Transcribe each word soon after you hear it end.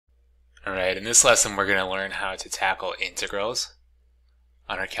Alright, in this lesson we're going to learn how to tackle integrals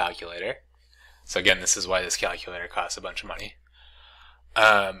on our calculator. So again, this is why this calculator costs a bunch of money.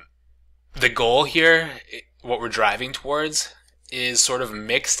 The goal here, what we're driving towards, is sort of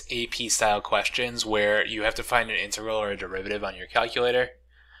mixed AP style questions where you have to find an integral or a derivative on your calculator,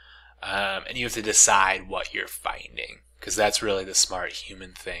 and you have to decide what you're finding, because that's really the smart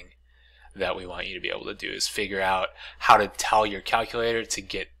human thing that we want you to be able to do, is figure out how to tell your calculator to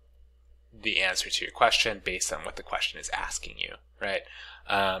get the answer to your question based on what the question is asking you, right?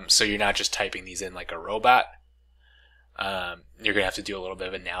 So you're not just typing these in like a robot. You're going to have to do a little bit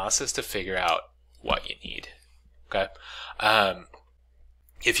of analysis to figure out what you need, okay?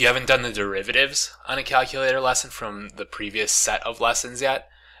 If you haven't done the derivatives on a calculator lesson from the previous set of lessons yet,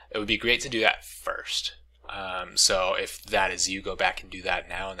 it would be great to do that first. So if that is you, go back and do that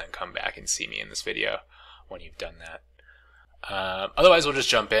now and then come back and see me in this video when you've done that. Otherwise, we'll just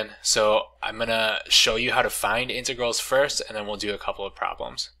jump in. So I'm going to show you how to find integrals first, and then we'll do a couple of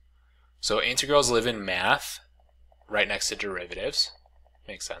problems. So integrals live in math right next to derivatives.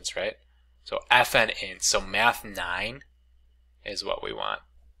 Makes sense, right? So fn int, so math 9 is what we want.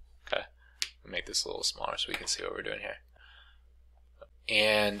 Okay, we'll make this a little smaller so we can see what we're doing here.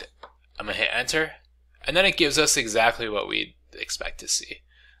 And I'm going to hit enter, and then it gives us exactly what we'd expect to see.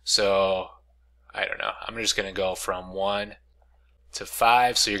 So I don't know, I'm just going to go from 1 to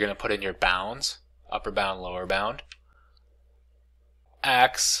 5, so you're going to put in your bounds, upper bound, lower bound.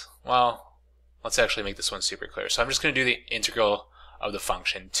 X, well, let's actually make this one super clear. So I'm just going to do the integral of the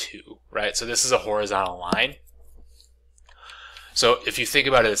function 2, right? So this is a horizontal line. So if you think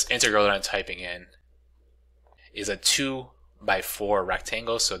about it, this integral that I'm typing in is a 2 by 4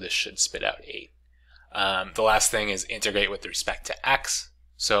 rectangle, so this should spit out 8. The last thing is integrate with respect to x.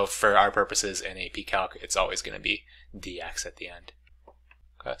 So for our purposes in AP Calc, it's always going to be dx at the end.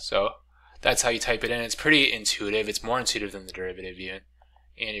 Okay, so that's how you type it in. It's pretty intuitive. It's more intuitive than the derivative even.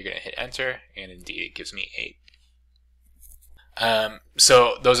 And you're going to hit enter, and indeed it gives me 8.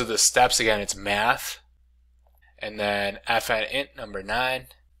 So those are the steps. Again, it's math, and then fn int number 9,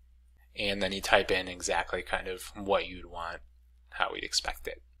 and then you type in exactly kind of what you'd want, how we'd expect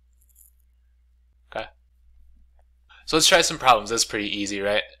it. Okay. So let's try some problems. That's pretty easy,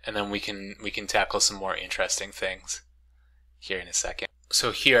 right? And then we can tackle some more interesting things here in a second.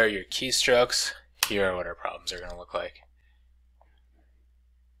 So here are your keystrokes. Here are what our problems are going to look like.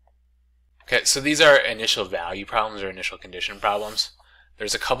 Okay, so these are initial value problems or initial condition problems.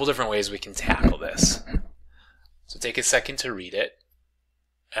 There's a couple different ways we can tackle this. So take a second to read it.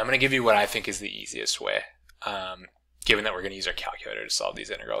 I'm going to give you what I think is the easiest way, given that we're going to use our calculator to solve these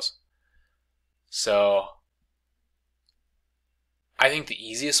integrals. So I think the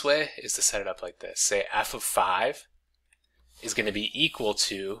easiest way is to set it up like this. Say f of 5 is going to be equal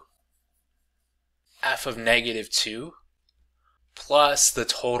to f of negative 2 plus the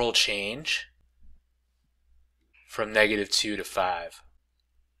total change from negative 2 to 5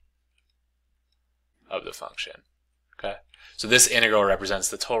 of the function. Okay, so this integral represents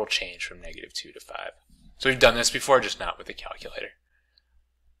the total change from negative 2 to 5. So we've done this before, just not with a calculator.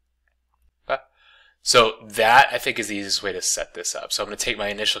 Okay, so that I think is the easiest way to set this up. So I'm going to take my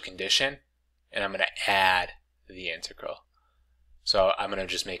initial condition and I'm going to add the integral. So I'm going to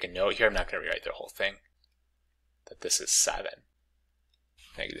just make a note here. I'm not going to rewrite the whole thing. That this is 7.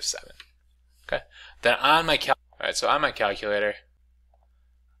 Negative 7. Okay. Then on my calculator,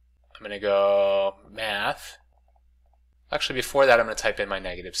 I'm going to go math. Actually, before that, I'm going to type in my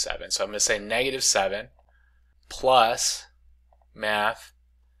negative 7. So I'm going to say negative 7 plus math,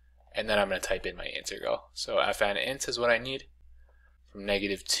 and then I'm going to type in my integral. So fn int is what I need from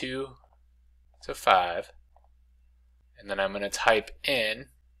negative 2 to 5. And then I'm going to type in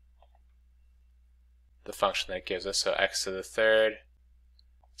the function that it gives us. So x to the third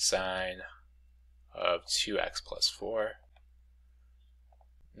sine of 2x plus 4.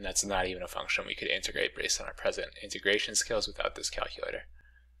 And that's not even a function we could integrate based on our present integration skills without this calculator.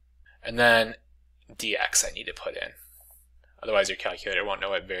 And then dx I need to put in. Otherwise your calculator won't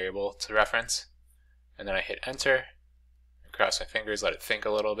know what variable to reference. And then I hit enter, cross my fingers, let it think a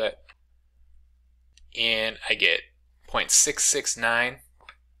little bit. And I get 0.669,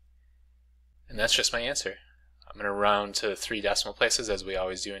 and that's just my answer. I'm going to round to 3 decimal places as we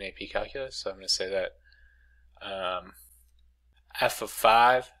always do in AP Calculus. So I'm going to say that f of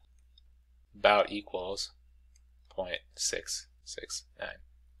 5 about equals 0.669.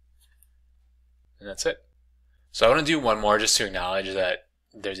 And that's it. So I want to do one more just to acknowledge that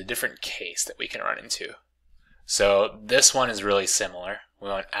there's a different case that we can run into. So this one is really similar. We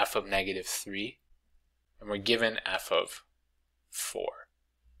want f of negative 3, and we're given f of 4.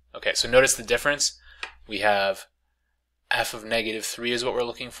 Okay, so notice the difference. We have f of negative 3 is what we're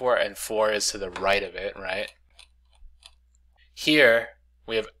looking for, and 4 is to the right of it, right? Here,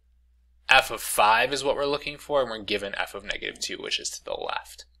 we have f of 5 is what we're looking for, and we're given f of negative 2, which is to the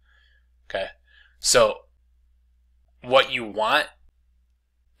left. Okay, so what you want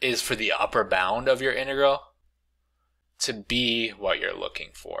is for the upper bound of your integral to be what you're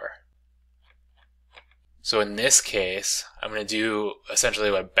looking for. So in this case, I'm going to do essentially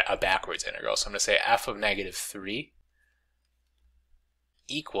a backwards integral. So I'm going to say f of negative 3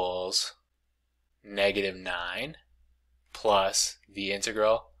 equals negative 9 plus the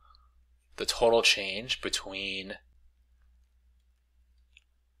integral, the total change between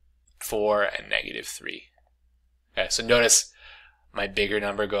 4 and negative 3. Okay, so notice my bigger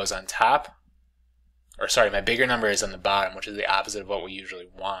number goes on top, or sorry, my bigger number is on the bottom, which is the opposite of what we usually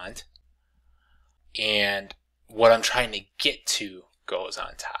want. And what I'm trying to get to goes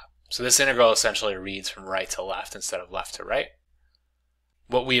on top. So this integral essentially reads from right to left instead of left to right.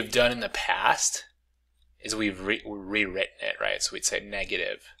 What we have done in the past is we've rewritten it, right? So we'd say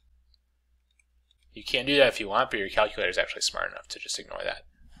negative. You can do that if you want, but your calculator is actually smart enough to just ignore that.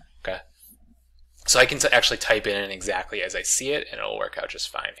 Okay. So I can actually type it in exactly as I see it, and it'll work out just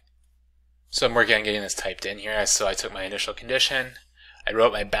fine. So I'm working on getting this typed in here. So I took my initial condition. I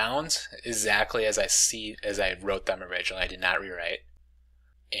wrote my bounds exactly as I wrote them originally. I did not rewrite.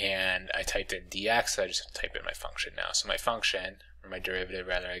 And I typed in dx, so I just type in my function now. So my function, or my derivative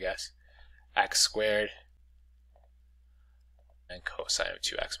rather, I guess, x squared and cosine of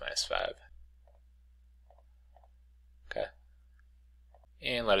 2x minus 5. Okay.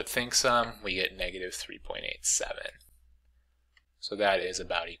 And let it think some. We get negative 3.87. So that is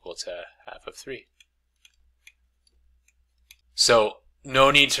about equal to half of 3. So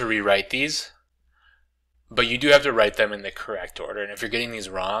no need to rewrite these, but you do have to write them in the correct order. And if you're getting these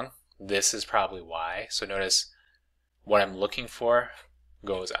wrong, this is probably why. So notice what I'm looking for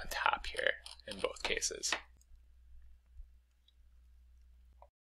goes on top here in both cases.